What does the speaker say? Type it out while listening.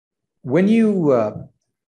When you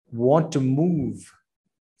want to move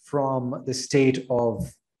from the state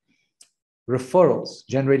of referrals,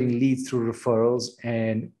 generating leads through referrals,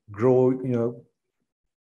 and grow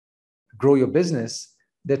your business,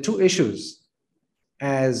 there are two issues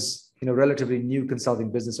as relatively new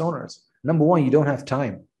consulting business owners. Number one, you don't have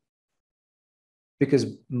time,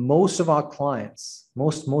 because most of our clients,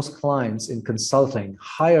 most clients in consulting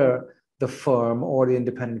hire the firm or the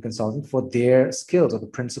independent consultant for their skills, or the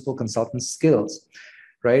principal consultant's skills,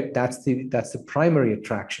 right? That's the primary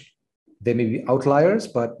attraction. There may be outliers,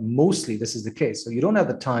 but mostly this is the case. So you don't have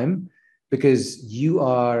the time because you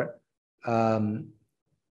are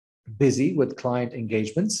busy with client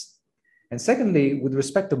engagements. And secondly, with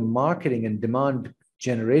respect to marketing and demand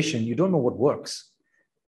generation, you don't know what works,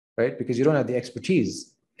 right? Because you don't have the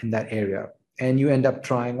expertise in that area. And you end up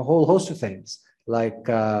trying a whole host of things like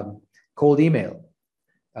cold email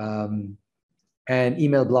and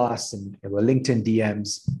email blasts and LinkedIn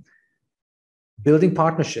DMs, building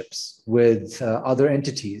partnerships with other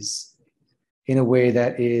entities in a way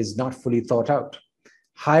that is not fully thought out,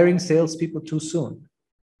 hiring salespeople too soon,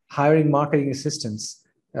 hiring marketing assistants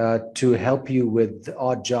to help you with the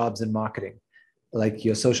odd jobs in marketing, like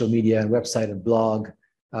your social media and website and blog,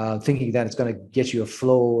 thinking that it's going to get you a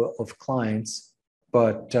flow of clients,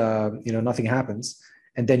 but nothing happens,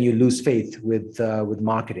 and then you lose faith with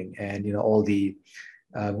marketing and all the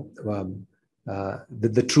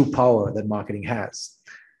true power that marketing has.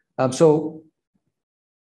 So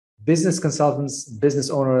business consultants, business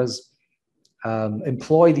owners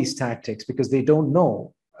employ these tactics because they don't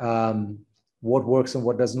know what works and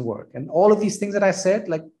what doesn't work. And all of these things that I said,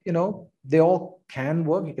 they all can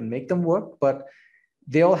work. You can make them work, but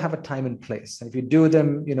they all have a time and place. And if you do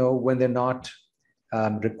them, when they're not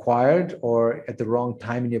required or at the wrong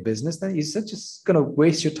time in your business, then you're just going to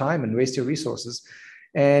waste your time and waste your resources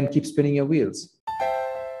and keep spinning your wheels.